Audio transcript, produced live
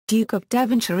Duke of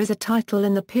Devonshire is a title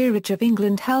in the Peerage of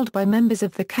England held by members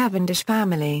of the Cavendish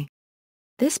family.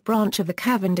 This branch of the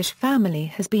Cavendish family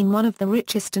has been one of the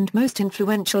richest and most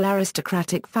influential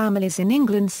aristocratic families in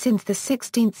England since the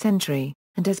 16th century,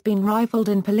 and has been rivaled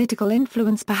in political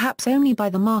influence perhaps only by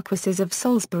the Marquesses of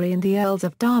Salisbury and the Earls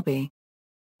of Derby.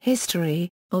 History: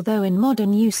 although in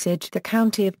modern usage the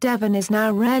county of Devon is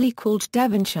now rarely called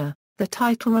Devonshire, the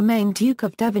title remained Duke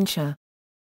of Devonshire.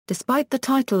 Despite the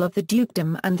title of the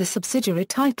dukedom and the subsidiary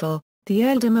title, the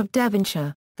Earldom of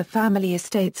Devonshire, the family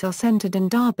estates are centred in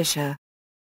Derbyshire.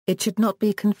 It should not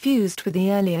be confused with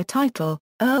the earlier title,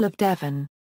 Earl of Devon,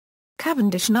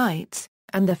 Cavendish Knights,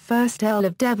 and the first Earl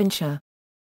of Devonshire.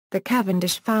 The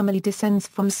Cavendish family descends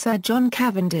from Sir John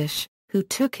Cavendish, who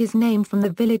took his name from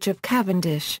the village of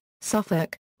Cavendish,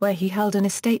 Suffolk, where he held an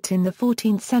estate in the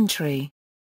 14th century.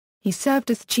 He served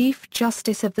as Chief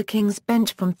Justice of the King's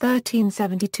Bench from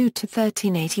 1372 to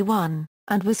 1381,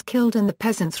 and was killed in the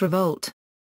Peasants' Revolt.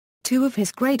 Two of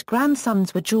his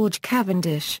great-grandsons were George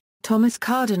Cavendish, Thomas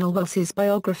Cardinal Wolsey's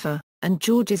biographer, and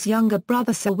George's younger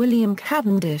brother Sir William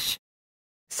Cavendish.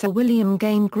 Sir William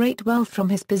gained great wealth from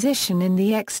his position in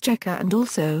the Exchequer and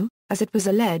also, as it was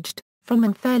alleged, from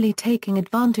unfairly taking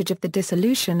advantage of the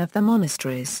dissolution of the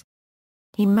monasteries.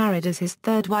 He married as his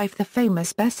third wife the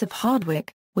famous Bess of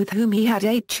Hardwicke, with whom he had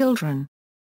 8 children.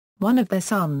 One of their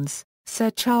sons, Sir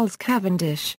Charles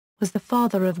Cavendish, was the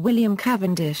father of William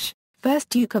Cavendish, 1st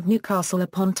Duke of Newcastle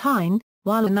upon Tyne,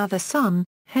 while another son,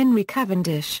 Henry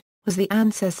Cavendish, was the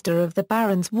ancestor of the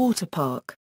Barons Water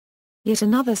Park. Yet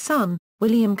another son,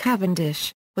 William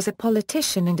Cavendish, was a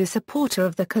politician and a supporter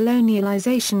of the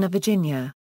colonialisation of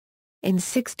Virginia. In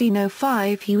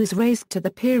 1605 he was raised to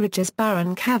the peerage as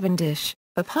Baron Cavendish,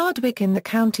 of Hardwicke in the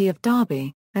county of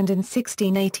Derby, and in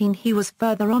 1618 he was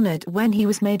further honoured when he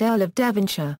was made Earl of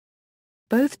Devonshire.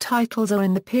 Both titles are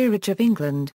in the Peerage of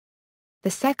England.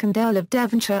 The second Earl of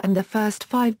Devonshire and the first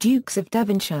 5 Dukes of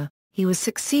Devonshire, he was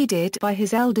succeeded by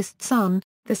his eldest son,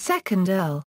 the second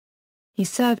Earl. He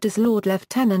served as Lord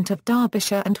Lieutenant of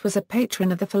Derbyshire and was a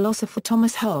patron of the philosopher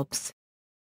Thomas Hobbes.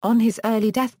 On his early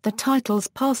death the titles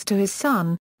passed to his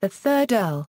son, the third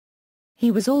Earl. He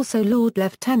was also Lord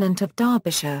Lieutenant of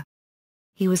Derbyshire.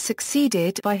 He was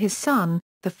succeeded by his son,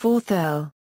 the fourth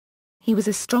Earl. He was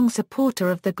a strong supporter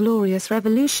of the Glorious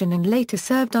Revolution and later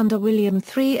served under William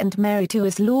III and Mary II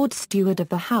as Lord Steward of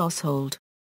the household.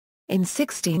 In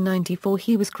 1694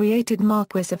 he was created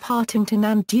Marquess of Hartington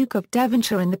and Duke of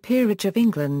Devonshire in the Peerage of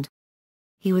England.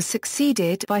 He was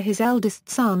succeeded by his eldest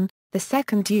son, the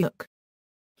second Duke.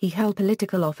 He held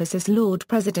political office as Lord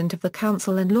President of the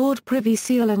Council and Lord Privy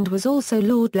Seal and was also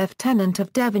Lord Lieutenant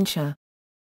of Devonshire.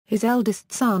 His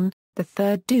eldest son, the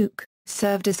third Duke,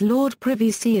 served as Lord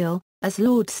Privy Seal, as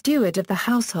Lord Steward of the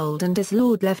household and as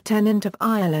Lord Lieutenant of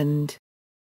Ireland.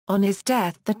 On his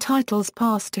death the titles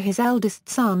passed to his eldest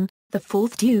son, the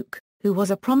fourth Duke, who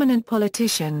was a prominent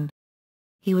politician.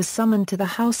 He was summoned to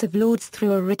the House of Lords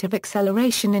through a writ of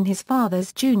acceleration in his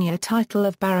father's junior title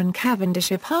of Baron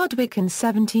Cavendish of Hardwicke in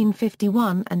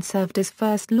 1751 and served as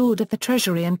First Lord of the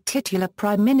Treasury and titular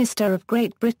Prime Minister of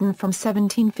Great Britain from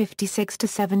 1756 to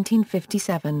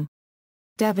 1757.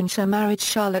 Devonshire married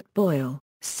Charlotte Boyle,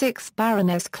 6th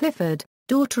Baroness Clifford,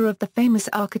 daughter of the famous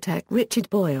architect Richard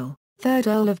Boyle, 3rd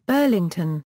Earl of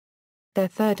Burlington. Their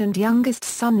third and youngest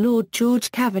son Lord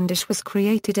George Cavendish was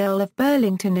created Earl of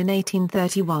Burlington in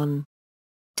 1831.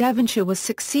 Devonshire was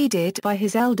succeeded by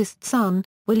his eldest son,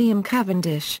 William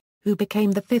Cavendish, who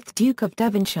became the 5th Duke of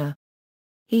Devonshire.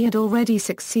 He had already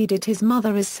succeeded his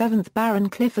mother as 7th Baron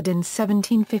Clifford in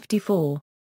 1754.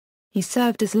 He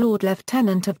served as Lord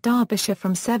Lieutenant of Derbyshire from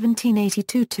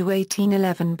 1782 to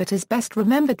 1811 but is best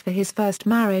remembered for his first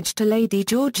marriage to Lady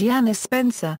Georgiana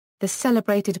Spencer, the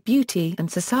celebrated beauty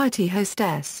and society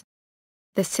hostess.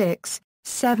 The 6th,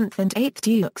 7th and 8th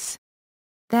Dukes.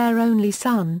 Their only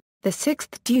son, the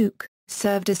 6th Duke,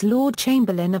 served as Lord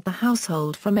Chamberlain of the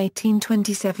household from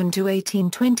 1827 to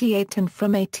 1828 and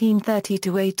from 1830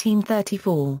 to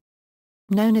 1834.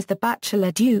 Known as the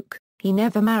Bachelor Duke, he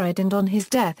never married and on his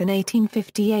death in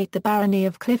 1858 the barony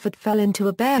of Clifford fell into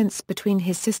abeyance between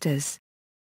his sisters.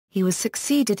 He was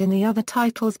succeeded in the other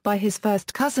titles by his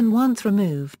first cousin once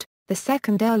removed, the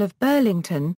 2nd Earl of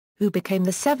Burlington, who became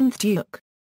the 7th Duke.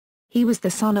 He was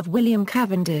the son of William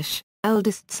Cavendish,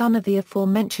 eldest son of the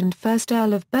aforementioned 1st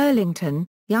Earl of Burlington,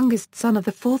 youngest son of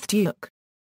the 4th Duke.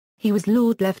 He was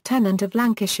Lord Lieutenant of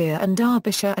Lancashire and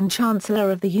Derbyshire and Chancellor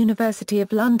of the University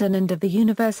of London and of the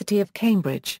University of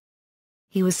Cambridge.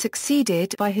 He was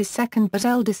succeeded by his second but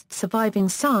eldest surviving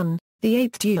son, the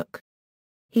 8th Duke.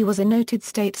 He was a noted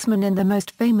statesman and the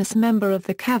most famous member of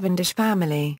the Cavendish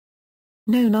family.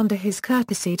 known under his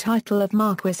courtesy title of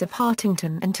Marquess of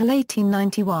Hartington until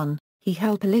 1891, he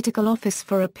held political office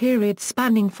for a period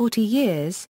spanning 40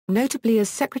 years, notably as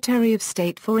Secretary of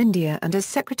State for India and as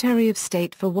Secretary of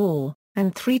State for War,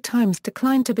 and 3 times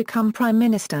declined to become Prime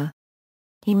Minister.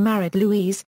 He married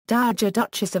Louise, Dowager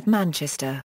Duchess of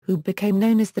Manchester, who became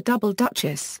known as the Double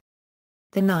Duchess.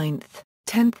 The 9th,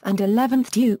 10th and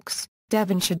 11th Dukes,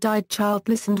 Devonshire died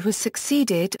childless and was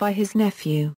succeeded by his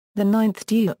nephew, the 9th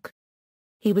Duke.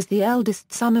 He was the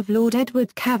eldest son of Lord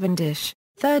Edward Cavendish,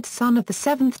 3rd son of the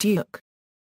 7th Duke.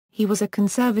 He was a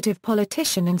Conservative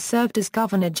politician and served as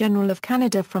Governor-General of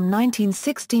Canada from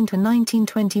 1916 to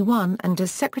 1921 and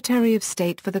as Secretary of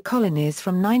State for the Colonies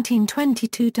from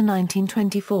 1922 to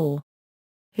 1924.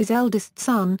 His eldest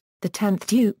son, the 10th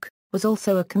Duke, was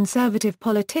also a Conservative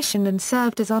politician and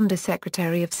served as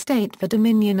Under-Secretary of State for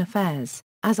Dominion Affairs,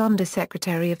 as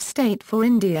Under-Secretary of State for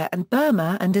India and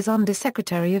Burma and as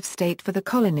Under-Secretary of State for the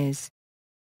Colonies.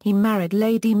 He married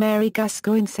Lady Mary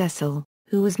Gascoigne Cecil,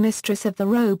 who was Mistress of the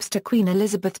Robes to Queen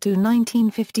Elizabeth II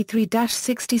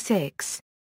 1953-66.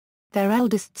 Their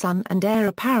eldest son and heir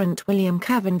apparent William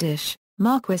Cavendish,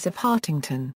 Marquess of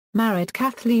Hartington, married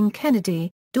Kathleen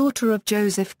Kennedy, daughter of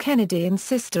Joseph Kennedy and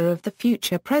sister of the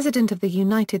future President of the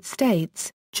United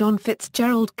States, John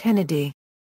Fitzgerald Kennedy.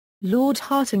 Lord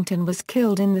Hartington was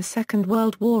killed in the Second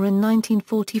World War in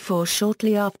 1944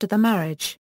 shortly after the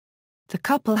marriage. The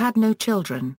couple had no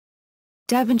children.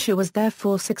 Devonshire was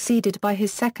therefore succeeded by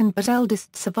his second but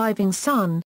eldest surviving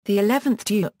son, the 11th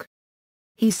Duke.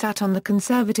 He sat on the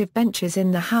Conservative benches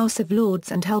in the House of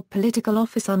Lords and held political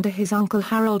office under his uncle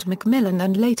Harold Macmillan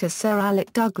and later Sir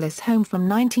Alec Douglas Home from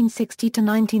 1960 to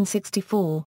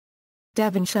 1964.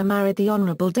 Devonshire married the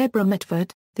Honourable Deborah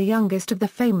Mitford, the youngest of the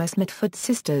famous Mitford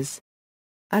sisters.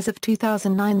 As of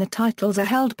 2009 the titles are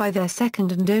held by their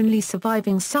second and only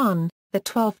surviving son, the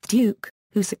 12th Duke,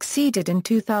 who succeeded in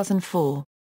 2004.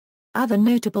 Other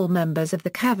notable members of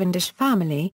the Cavendish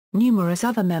family. Numerous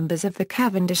other members of the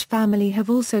Cavendish family have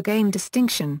also gained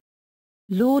distinction.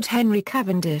 Lord Henry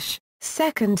Cavendish,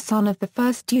 second son of the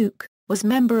first Duke, was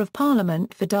Member of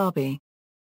Parliament for Derby.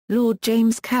 Lord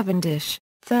James Cavendish,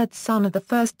 third son of the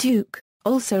first Duke,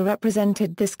 also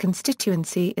represented this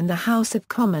constituency in the House of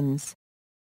Commons.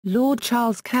 Lord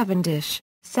Charles Cavendish,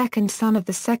 second son of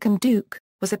the second Duke,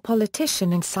 was a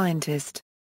politician and scientist.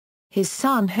 His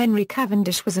son Henry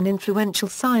Cavendish was an influential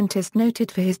scientist noted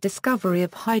for his discovery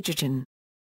of hydrogen.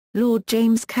 Lord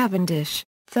James Cavendish,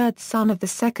 third son of the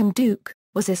second Duke,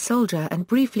 was a soldier and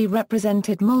briefly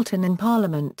represented Malton in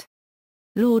Parliament.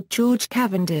 Lord George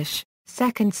Cavendish,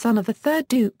 second son of the third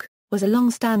Duke, was a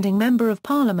long-standing Member of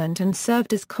Parliament and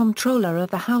served as Comptroller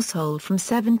of the Household from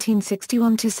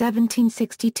 1761 to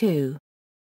 1762.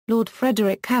 Lord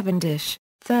Frederick Cavendish,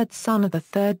 third son of the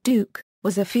third Duke,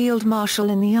 was a Field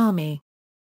Marshal in the Army.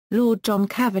 Lord John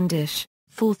Cavendish,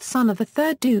 fourth son of the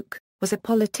third Duke, was a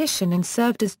politician and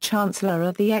served as Chancellor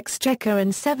of the Exchequer in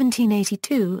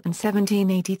 1782 and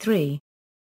 1783.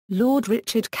 Lord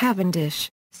Richard Cavendish,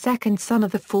 second son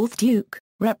of the fourth Duke,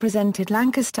 represented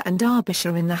Lancaster and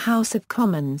Derbyshire in the House of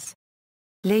Commons.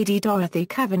 Lady Dorothy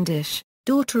Cavendish,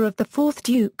 daughter of the fourth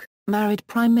Duke, married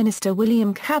Prime Minister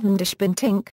William Cavendish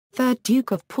Bentinck, 3rd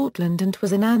Duke of Portland and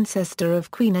was an ancestor of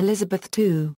Queen Elizabeth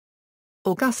II.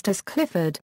 Augustus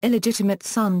Clifford, illegitimate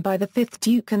son by the 5th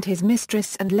Duke and his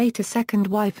mistress and later second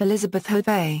wife Elizabeth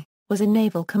Hovey, was a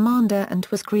naval commander and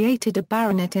was created a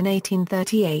baronet in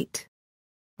 1838.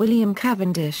 William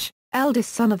Cavendish,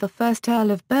 eldest son of the 1st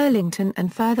Earl of Burlington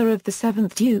and father of the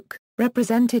 7th Duke,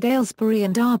 represented Aylesbury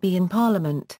and Derby in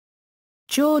Parliament.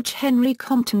 George Henry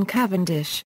Compton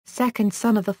Cavendish, second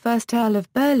son of the 1st Earl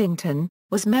of Burlington,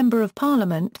 was Member of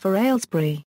Parliament for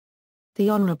Aylesbury. The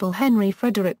Honourable Henry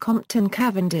Frederick Compton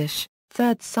Cavendish,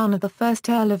 third son of the 1st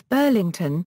Earl of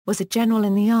Burlington, was a general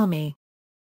in the army.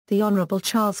 The Honourable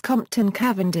Charles Compton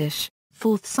Cavendish,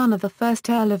 fourth son of the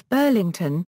 1st Earl of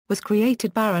Burlington, was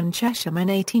created Baron Chesham in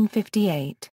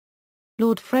 1858.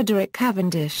 Lord Frederick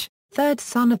Cavendish, third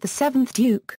son of the 7th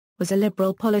Duke, was a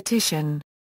Liberal politician.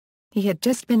 He had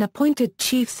just been appointed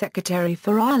Chief Secretary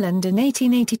for Ireland in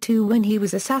 1882 when he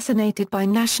was assassinated by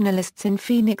Nationalists in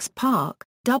Phoenix Park,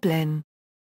 Dublin.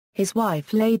 His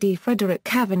wife Lady Frederick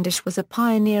Cavendish was a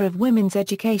pioneer of women's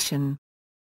education.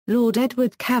 Lord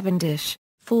Edward Cavendish,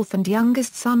 fourth and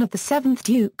youngest son of the 7th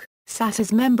Duke, sat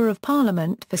as Member of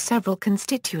Parliament for several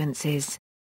constituencies.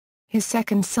 His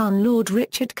second son Lord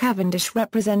Richard Cavendish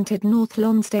represented North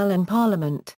Lonsdale in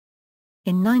Parliament.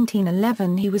 In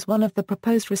 1911 he was one of the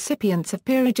proposed recipients of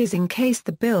peerages in case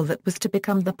the bill that was to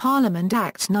become the Parliament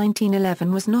Act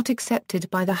 1911 was not accepted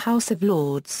by the House of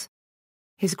Lords.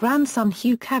 His grandson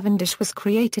Hugh Cavendish was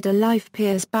created a life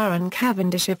peers Baron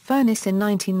Cavendish of Furness in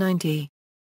 1990.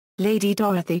 Lady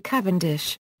Dorothy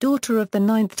Cavendish, daughter of the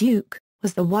 9th Duke,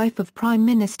 was the wife of Prime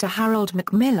Minister Harold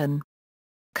Macmillan.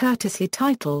 Courtesy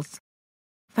titles.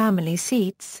 Family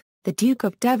seats. The Duke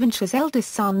of Devonshire's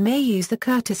eldest son may use the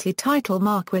courtesy title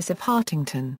Marquess of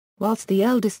Hartington, whilst the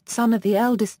eldest son of the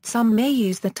eldest son may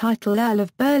use the title Earl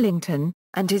of Burlington,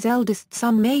 and his eldest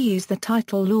son may use the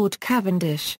title Lord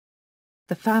Cavendish.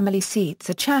 The family seats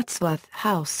are Chatsworth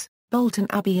House, Bolton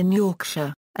Abbey in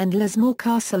Yorkshire, and Lismore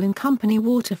Castle in Company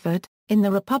Waterford, in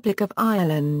the Republic of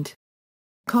Ireland.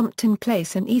 Compton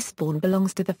Place in Eastbourne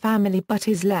belongs to the family but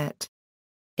is let.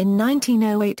 In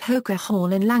 1908 Hooker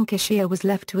Hall in Lancashire was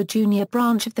left to a junior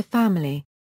branch of the family.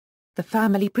 The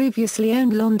family previously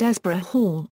owned Londesborough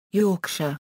Hall,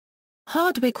 Yorkshire.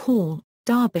 Hardwicke Hall,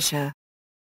 Derbyshire.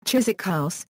 Chiswick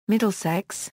House,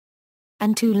 Middlesex.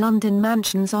 And 2 London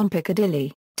mansions on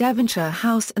Piccadilly, Devonshire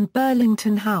House and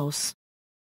Burlington House.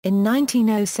 In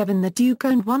 1907 the Duke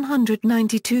owned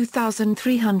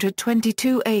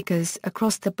 192,322 acres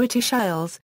across the British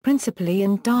Isles, principally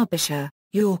in Derbyshire,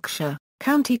 Yorkshire,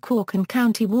 County Cork and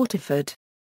County Waterford.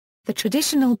 The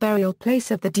traditional burial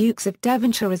place of the Dukes of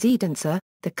Devonshire is Edensor,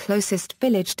 the closest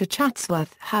village to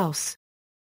Chatsworth House.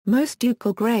 Most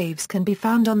ducal graves can be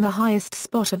found on the highest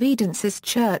spot of Edensor's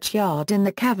churchyard in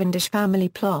the Cavendish family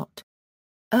plot.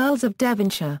 Earls of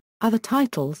Devonshire, other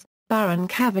titles, Baron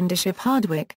Cavendish of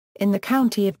Hardwicke, in the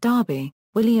county of Derby,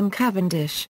 William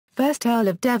Cavendish, 1st Earl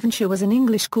of Devonshire was an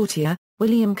English courtier,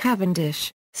 William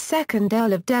Cavendish, 2nd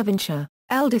Earl of Devonshire,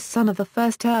 eldest son of the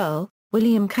 1st Earl,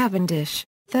 William Cavendish,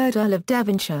 3rd Earl of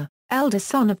Devonshire, eldest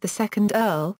son of the 2nd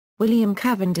Earl, William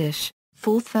Cavendish,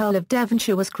 4th Earl of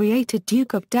Devonshire was created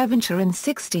Duke of Devonshire in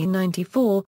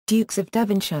 1694, Dukes of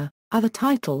Devonshire, other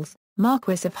titles,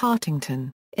 Marquess of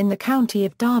Hartington, in the county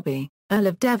of Derby, Earl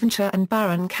of Devonshire and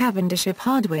Baron Cavendish of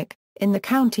Hardwicke, in the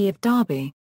county of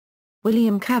Derby.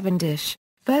 William Cavendish,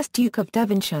 1st Duke of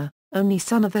Devonshire, only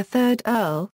son of the 3rd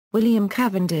Earl, William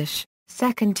Cavendish,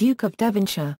 2nd Duke of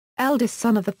Devonshire, eldest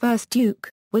son of the 1st Duke,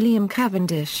 William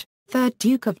Cavendish, 3rd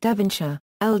Duke of Devonshire,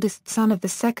 eldest son of the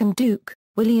 2nd Duke,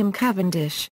 William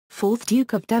Cavendish, 4th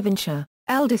Duke of Devonshire,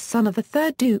 eldest son of the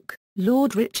 3rd Duke,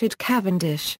 Lord Richard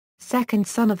Cavendish, 2nd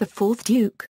son of the 4th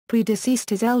Duke, predeceased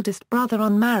his eldest brother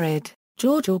unmarried,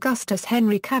 George Augustus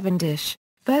Henry Cavendish,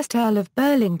 1st Earl of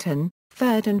Burlington,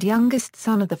 3rd and youngest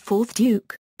son of the 4th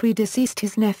Duke, predeceased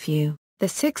his nephew, the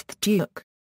 6th Duke.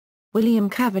 William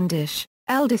Cavendish,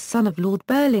 eldest son of Lord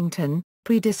Burlington,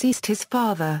 predeceased his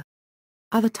father.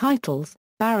 Other titles,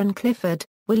 Baron Clifford,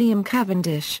 William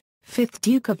Cavendish, 5th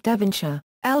Duke of Devonshire,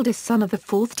 eldest son of the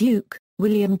 4th Duke,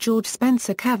 William George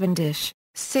Spencer Cavendish,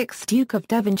 6th Duke of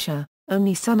Devonshire,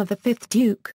 only son of the 5th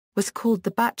Duke, was called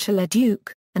the Bachelor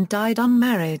Duke, and died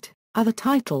unmarried. Other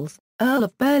titles, Earl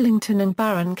of Burlington and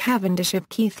Baron Cavendish of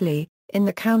Keighley, in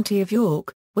the county of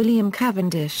York, William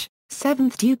Cavendish,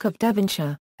 7th Duke of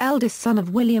Devonshire, eldest son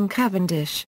of William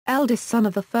Cavendish, eldest son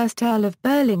of the 1st Earl of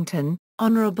Burlington,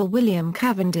 Honourable William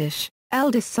Cavendish,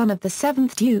 eldest son of the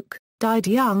 7th Duke, died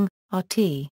young,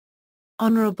 RT.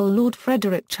 Honourable Lord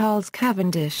Frederick Charles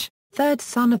Cavendish, 3rd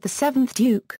son of the 7th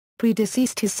Duke,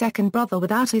 predeceased his second brother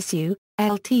without issue,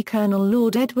 LT Colonel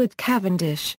Lord Edward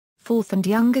Cavendish, 4th and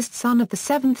youngest son of the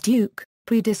 7th Duke,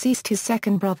 predeceased his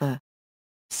second brother.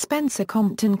 Spencer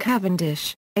Compton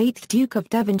Cavendish, 8th Duke of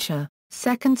Devonshire,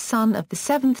 second son of the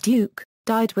 7th Duke,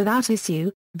 died without issue.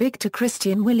 Victor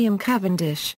Christian William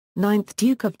Cavendish, 9th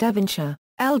Duke of Devonshire,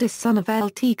 eldest son of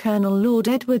LT Colonel Lord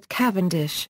Edward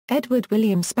Cavendish, Edward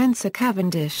William Spencer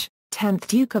Cavendish, 10th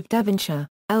Duke of Devonshire,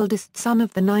 eldest son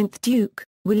of the 9th Duke,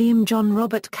 William John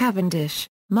Robert Cavendish,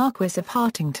 Marquess of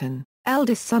Hartington,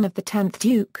 eldest son of the 10th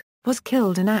Duke, was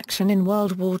killed in action in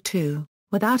World War II,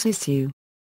 without issue.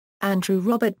 Andrew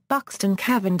Robert Buxton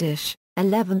Cavendish,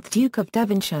 11th Duke of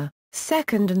Devonshire,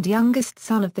 second and youngest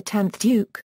son of the 10th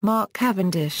Duke, Mark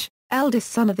Cavendish, eldest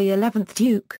son of the 11th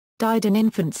Duke, died in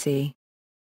infancy.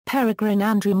 Peregrine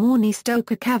Andrew Morley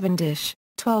Stoker Cavendish,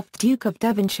 12th Duke of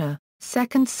Devonshire,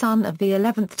 second son of the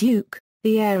 11th Duke,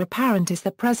 the heir apparent is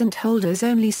the present holder's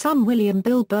only son William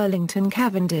Bill Burlington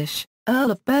Cavendish, Earl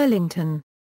of Burlington.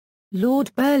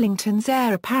 Lord Burlington's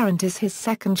heir apparent is his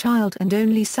second child and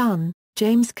only son,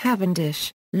 James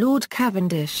Cavendish, Lord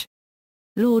Cavendish.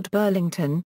 Lord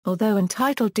Burlington, although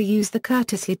entitled to use the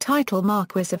courtesy title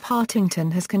Marquess of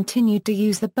Hartington, has continued to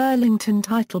use the Burlington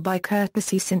title by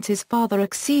courtesy since his father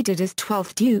acceded as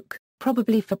 12th Duke,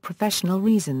 probably for professional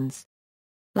reasons.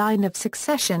 Line of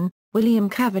succession, William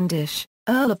Cavendish,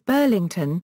 Earl of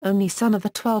Burlington, only son of the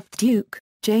 12th Duke,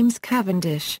 James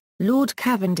Cavendish, Lord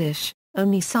Cavendish,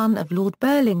 only son of Lord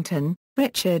Burlington,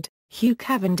 Richard, Hugh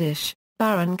Cavendish,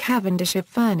 Baron Cavendish of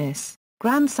Furness,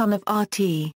 grandson of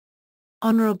R.T.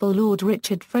 Honourable Lord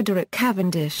Richard Frederick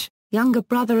Cavendish, younger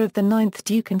brother of the 9th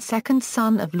Duke and second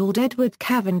son of Lord Edward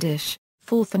Cavendish,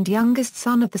 fourth and youngest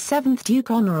son of the 7th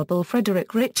Duke Honourable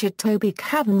Frederick Richard Toby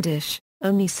Cavendish,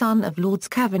 only son of Lords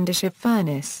Cavendish of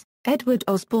Furness, Edward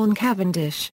Osborne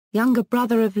Cavendish, younger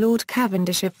brother of Lord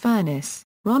Cavendish of Furness,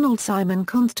 Ronald Simon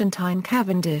Constantine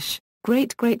Cavendish,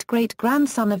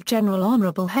 great-great-great-grandson of General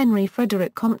Honourable Henry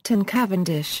Frederick Compton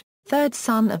Cavendish, third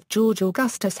son of George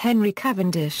Augustus Henry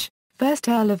Cavendish, 1st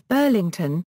Earl of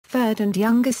Burlington, third and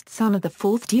youngest son of the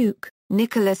 4th Duke,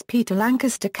 Nicholas Peter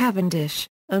Lancaster Cavendish,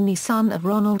 only son of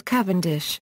Ronald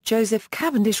Cavendish, Joseph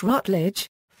Cavendish Rutledge,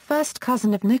 first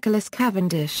cousin of Nicholas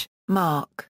Cavendish,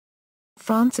 Mark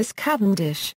Francis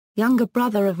Cavendish, younger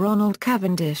brother of Ronald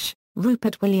Cavendish,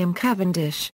 Rupert William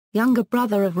Cavendish, younger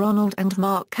brother of Ronald and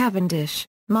Mark Cavendish,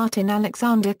 Martin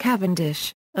Alexander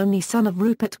Cavendish, only son of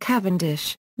Rupert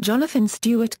Cavendish, Jonathan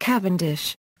Stewart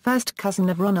Cavendish, first cousin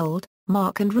of Ronald,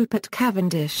 Mark and Rupert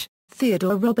Cavendish,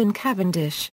 Theodore Robin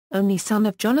Cavendish, only son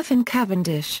of Jonathan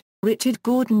Cavendish, Richard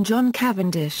Gordon John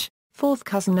Cavendish, fourth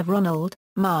cousin of Ronald,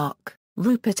 Mark,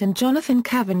 Rupert and Jonathan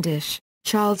Cavendish,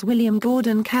 Charles William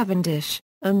Gordon Cavendish,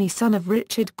 only son of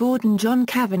Richard Gordon John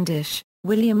Cavendish,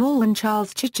 William Alwyn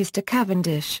Charles Chichester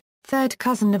Cavendish, third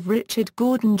cousin of Richard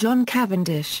Gordon John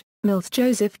Cavendish, Mills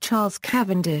Joseph Charles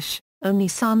Cavendish, only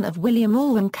son of William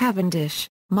Alwyn Cavendish,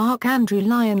 Mark Andrew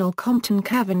Lionel Compton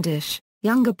Cavendish,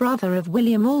 younger brother of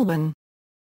William Alwyn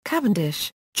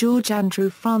Cavendish, George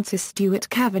Andrew Francis Stewart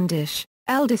Cavendish,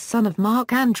 eldest son of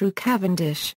Mark Andrew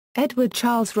Cavendish, Edward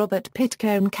Charles Robert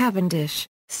Pitcairn Cavendish,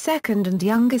 second and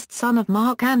youngest son of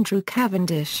Mark Andrew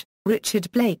Cavendish,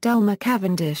 Richard Blake Delmer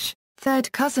Cavendish,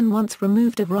 third cousin once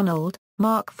removed of Ronald,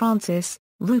 Mark Francis,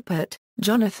 Rupert,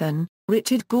 Jonathan,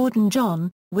 Richard Gordon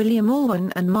John, William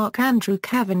Alwyn and Mark Andrew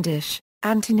Cavendish,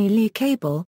 Anthony Lee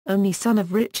Cable, only son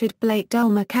of Richard Blake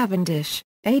Delmer Cavendish,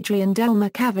 Adrian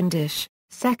Delmer Cavendish,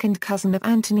 second cousin of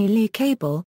Anthony Lee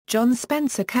Cable, John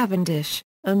Spencer Cavendish,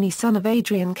 only son of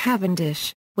Adrian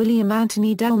Cavendish, William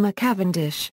Anthony Delmer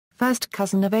Cavendish, first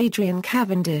cousin of Adrian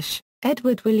Cavendish,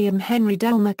 Edward William Henry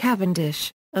Delmer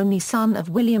Cavendish, only son of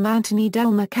William Anthony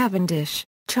Delmer Cavendish,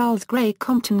 Charles Grey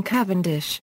Compton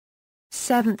Cavendish,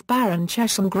 7th Baron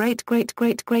Chesham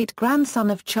great-great-great-great-grandson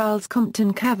of Charles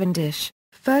Compton Cavendish,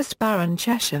 1st Baron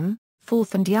Chesham,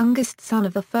 4th and youngest son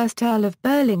of the 1st Earl of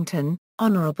Burlington,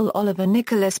 Honourable Oliver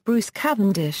Nicholas Bruce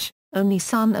Cavendish, only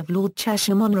son of Lord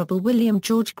Chesham Honourable William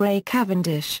George Grey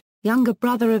Cavendish, younger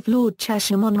brother of Lord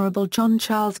Chesham Honourable John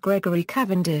Charles Gregory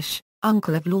Cavendish,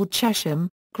 uncle of Lord Chesham,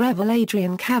 Greville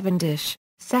Adrian Cavendish,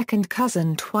 second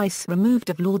cousin twice removed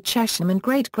of Lord Chesham and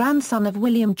great-grandson of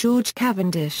William George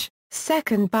Cavendish,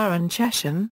 2nd Baron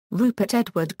Chesham, Rupert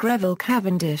Edward Greville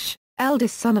Cavendish,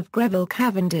 eldest son of Greville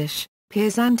Cavendish,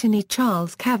 Piers Anthony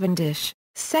Charles Cavendish,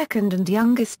 second and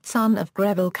youngest son of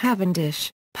Greville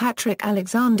Cavendish, Patrick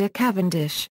Alexander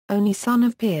Cavendish, only son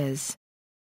of Piers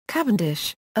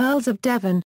Cavendish, Earls of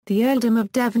Devon. The earldom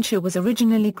of Devonshire was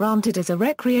originally granted as a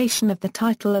recreation of the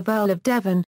title of Earl of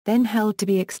Devon, then held to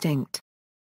be extinct,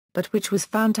 but which was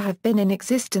found to have been in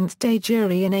existence de jure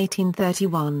in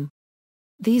 1831.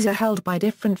 These are held by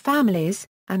different families,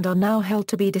 and are now held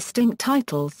to be distinct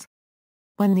titles.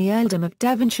 When the earldom of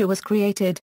Devonshire was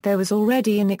created, there was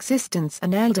already in existence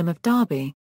an earldom of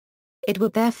Derby. It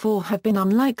would therefore have been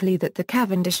unlikely that the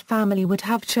Cavendish family would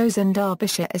have chosen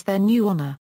Derbyshire as their new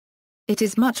honour. It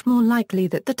is much more likely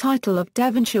that the title of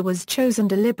Devonshire was chosen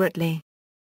deliberately.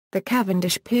 The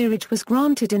Cavendish peerage was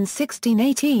granted in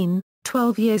 1618,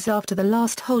 12 years after the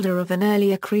last holder of an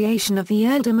earlier creation of the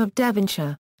earldom of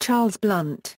Devonshire, Charles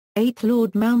Blount, 8th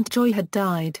Lord Mountjoy, had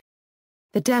died.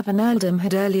 The Devon earldom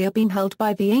had earlier been held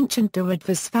by the ancient de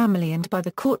Redvers family and by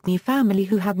the Courtenay family,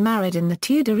 who had married in the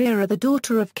Tudor era the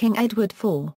daughter of King Edward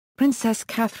IV, Princess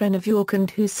Catherine of York, and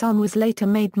whose son was later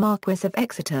made Marquess of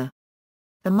Exeter.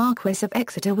 The Marquess of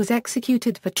Exeter was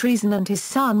executed for treason and his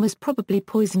son was probably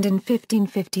poisoned in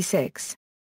 1556.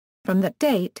 From that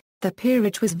date, the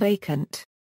peerage was vacant.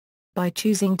 By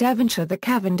choosing Devonshire, the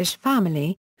Cavendish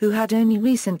family, who had only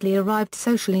recently arrived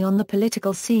socially on the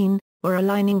political scene, were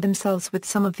aligning themselves with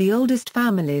some of the oldest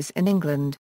families in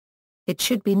England. It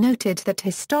should be noted that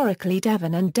historically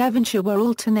Devon and Devonshire were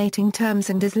alternating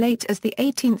terms, and as late as the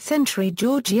 18th century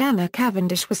Georgiana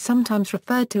Cavendish was sometimes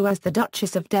referred to as the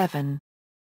Duchess of Devon.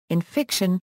 In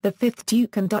fiction, the 5th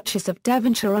Duke and Duchess of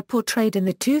Devonshire are portrayed in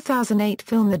the 2008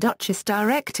 film The Duchess,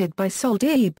 directed by Sol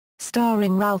Deeb,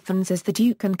 starring Ralph Fiennes as the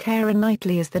Duke and Keira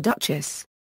Knightley as the Duchess.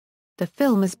 The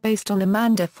film is based on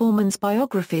Amanda Foreman's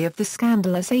biography of the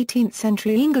scandalous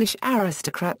 18th-century English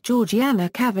aristocrat Georgiana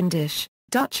Cavendish,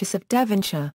 Duchess of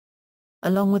Devonshire.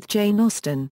 Along with Jane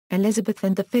Austen, Elizabeth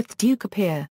and the fifth Duke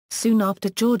appear, soon after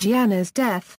Georgiana's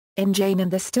death, in Jane and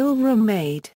the Still-Room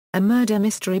Maid, a murder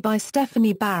mystery by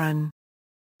Stephanie Barron.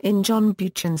 In John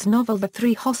Buchan's novel The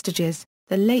Three Hostages,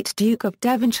 the late Duke of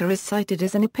Devonshire is cited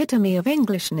as an epitome of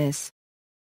Englishness.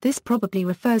 This probably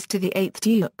refers to the 8th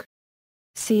Duke.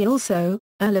 See also,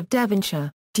 Earl of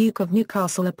Devonshire, Duke of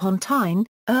Newcastle upon Tyne,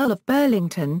 Earl of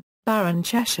Burlington, Baron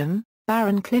Chesham,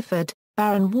 Baron Clifford,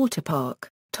 Baron Waterpark,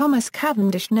 Thomas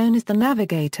Cavendish known as the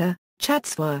Navigator,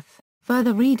 Chatsworth.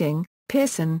 Further reading,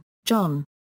 Pearson, John.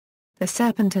 The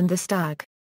Serpent and the Stag.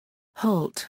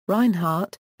 Holt,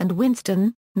 Reinhardt, and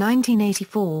Winston,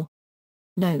 1984.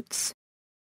 Notes.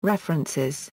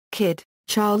 References, Kidd,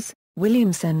 Charles,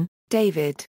 Williamson,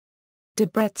 David.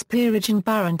 Debrett's Peerage and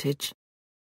Baronetage.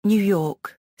 New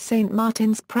York, St.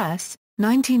 Martin's Press,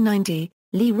 1990,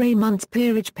 Lee Raymond's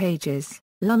Peerage Pages,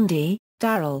 Lundy,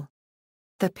 Darrell.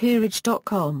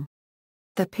 ThePeerage.com.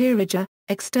 The Peerage,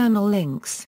 external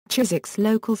links, Chiswick's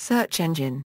local search engine.